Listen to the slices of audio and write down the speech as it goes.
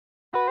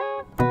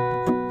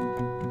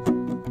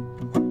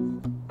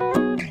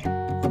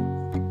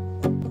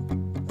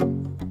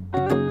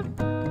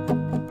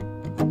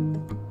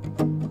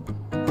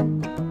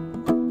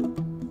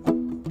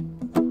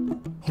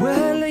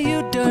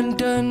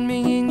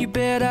you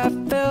bet I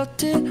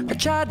felt it. I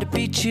tried to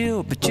beat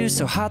you, but you're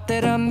so hot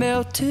that I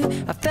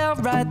melted. I fell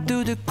right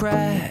through the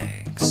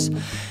cracks.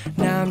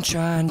 Now I'm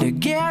trying to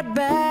get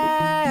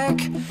back.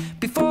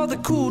 Before the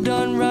cool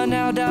done run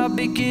out, I'll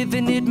be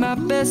giving it my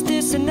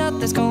bestest, and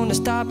nothing's gonna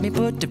stop me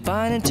but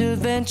divine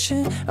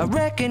intervention. I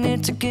reckon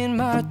it's again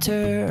my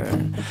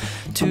turn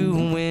to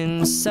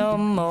win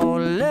some or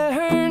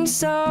learn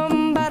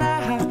some, but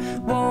I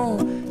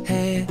won't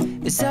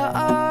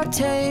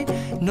hesitate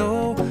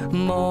no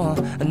more,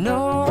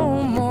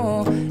 no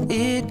more.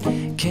 It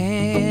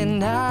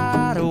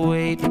cannot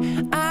wait.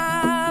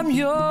 I'm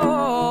yours.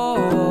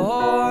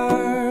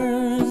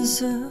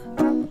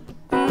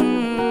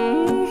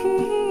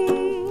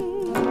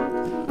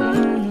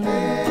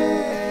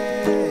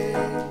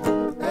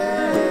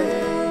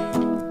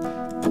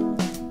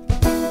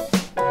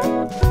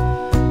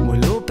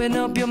 Open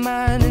up your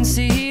mind and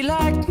see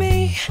like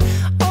me.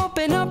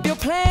 Open up your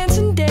plans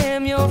and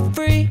damn, you're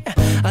free.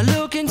 I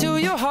look into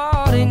your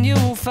heart and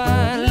you'll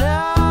find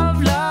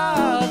love,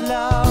 love,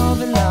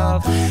 love, and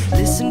love.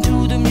 Listen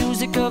to the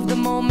music of the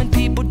moment,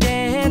 people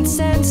dance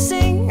and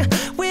sing.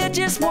 We're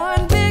just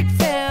one big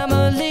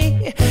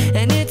family,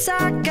 and it's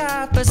our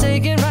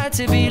God-forsaken right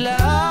to be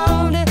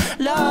loved,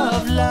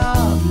 loved,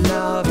 loved,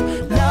 loved,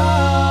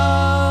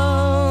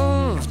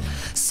 loved.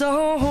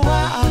 So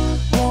I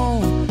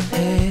won't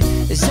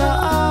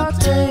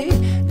hesitate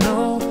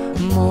no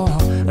more,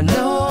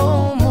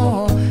 no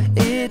more.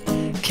 It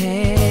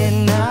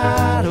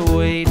cannot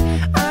wait.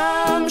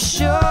 I'm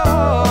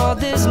sure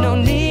there's no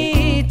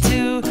need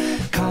to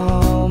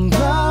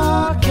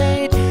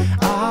complicate.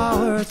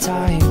 Our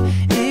time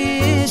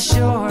is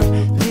short.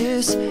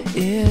 This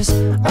is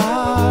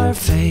our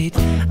fate.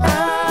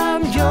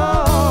 I'm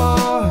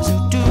yours.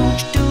 Do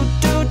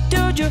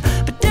you,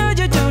 but do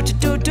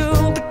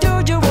you, but do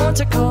you want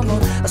to come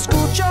on? I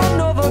scooch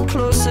on over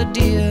closer,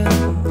 dear,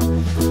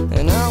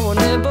 and I will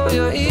nibble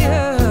your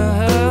ear.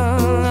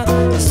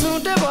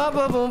 Soon to boom,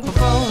 boom, boom, boom.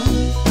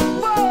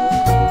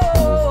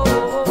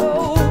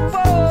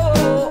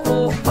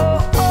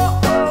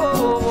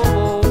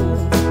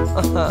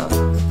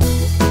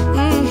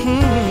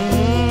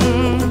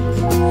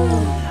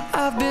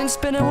 I've been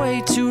spinning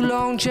way too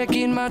long,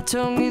 checking my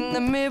tongue in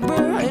the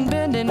mirror and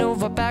bending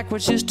over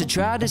backwards just to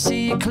try to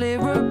see it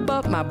clearer.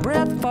 But my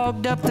breath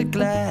fogged up the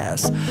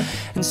glass,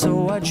 and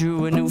so I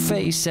drew a new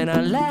face and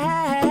I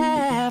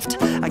laughed.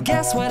 I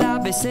guess what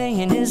I'll be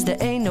saying is there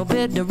ain't no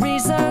better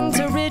reason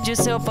to rid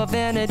yourself of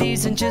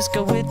vanities and just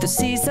go with the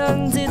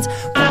seasons. It's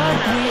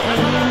what we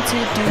aim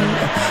to do.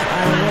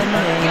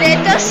 Kde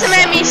to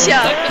jsme,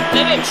 Míšo?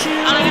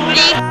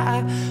 I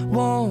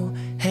won't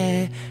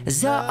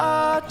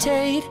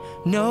hesitate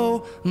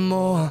no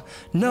more,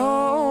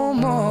 no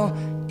more.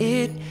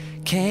 It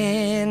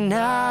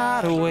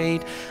cannot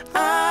wait.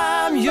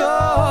 I'm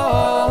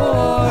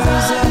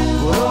yours.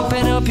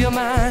 Open up your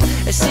mind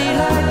and see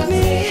like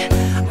me.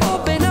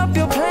 Open up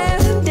your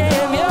plans and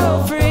damn,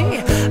 you're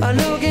free. I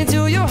look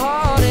into your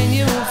heart and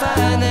you'll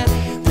find that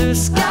the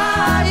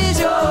sky is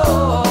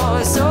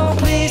yours. So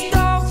please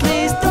don't,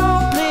 please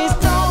don't, please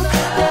don't.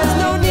 There's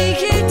no need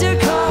here to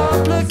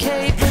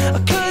complicate,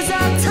 'cause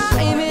our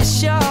time is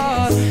short.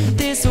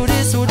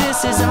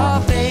 This is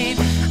our fate.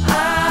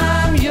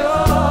 I'm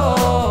yours.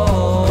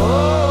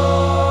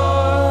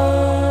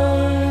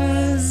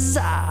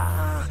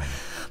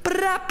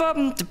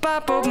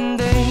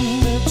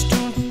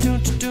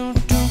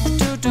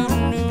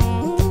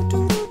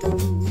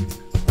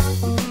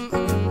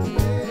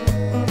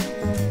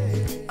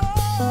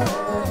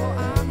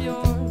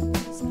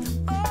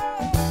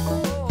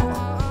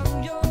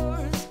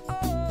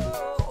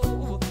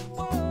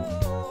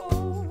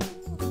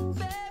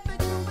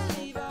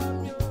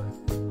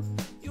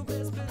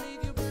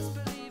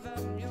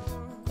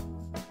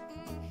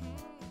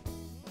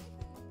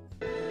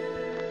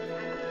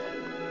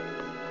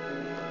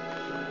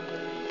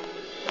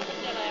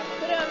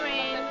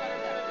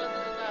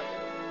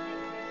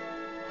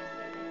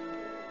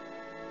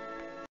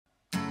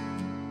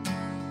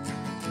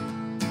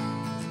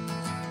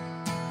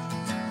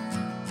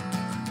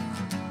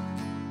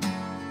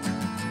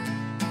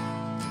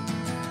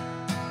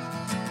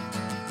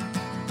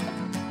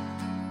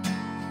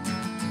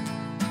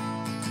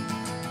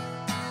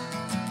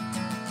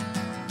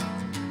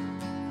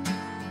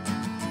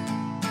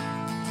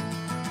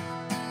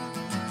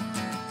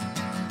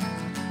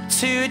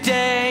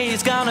 Today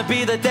is gonna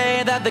be the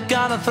day that they're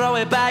gonna throw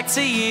it back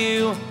to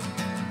you.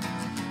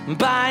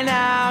 By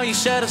now you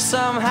should have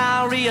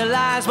somehow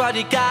realized what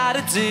you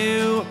gotta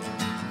do.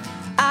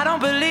 I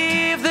don't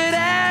believe that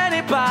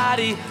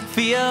anybody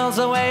feels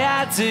the way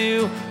I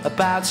do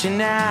about you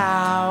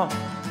now.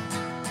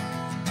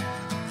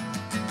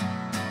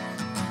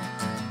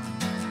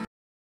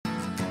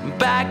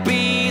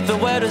 Backbeat, the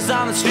word is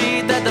on the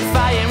street that the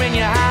fire in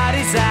your heart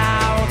is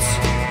out.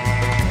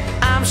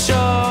 I'm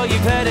sure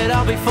you've heard it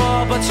all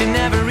before, but you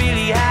never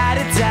really had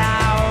a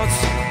doubt.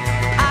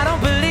 I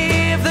don't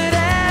believe that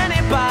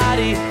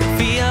anybody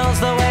feels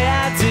the way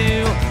I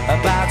do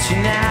about you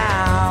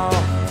now.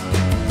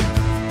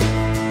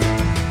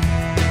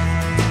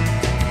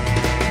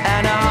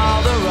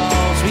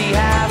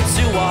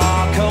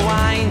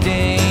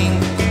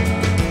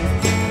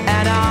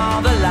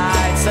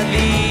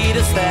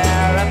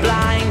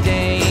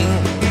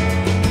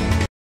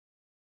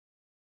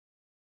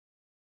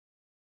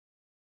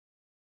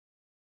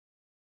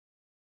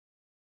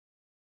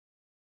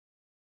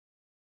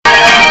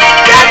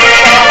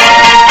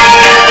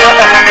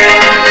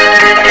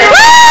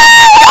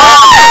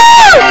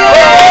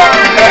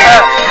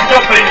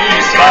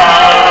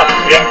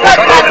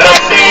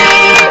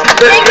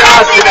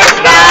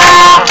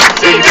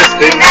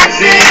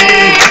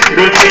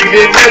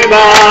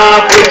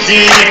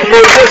 každých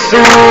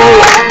procesů,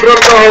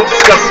 proto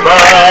vzkaz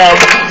mám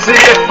si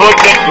je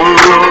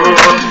poděku.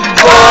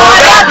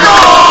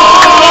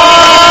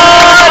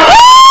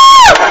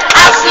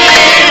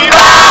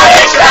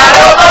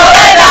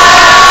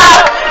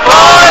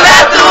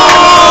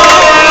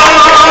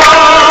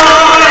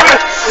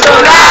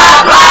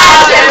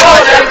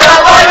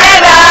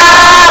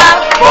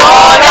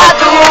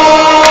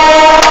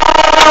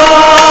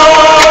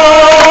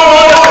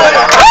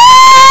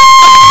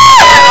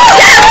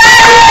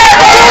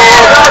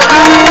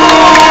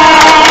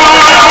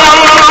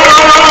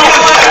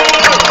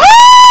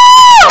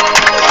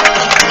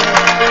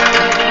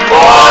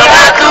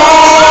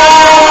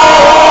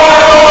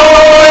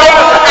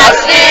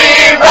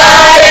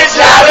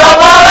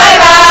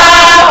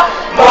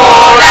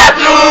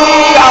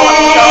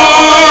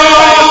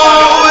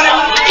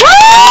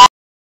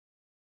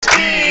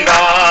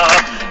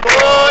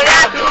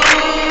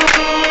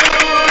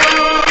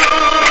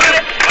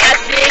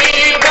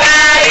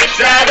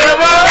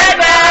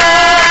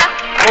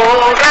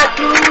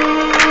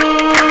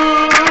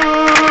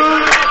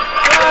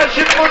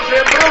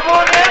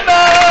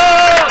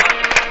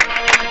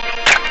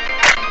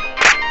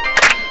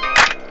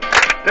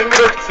 Ten,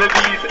 kdo chce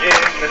být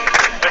in,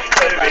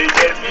 nechce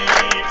vidět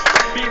víc,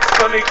 být s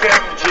tonikem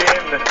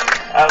gin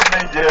a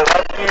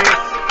nedělat nic.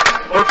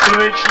 Od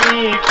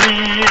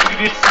slunečníký,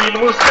 když stín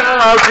mu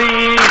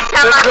schází,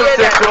 ten, co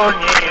se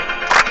kloní,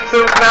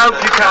 co k nám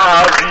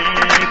přichází.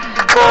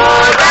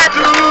 Voda tu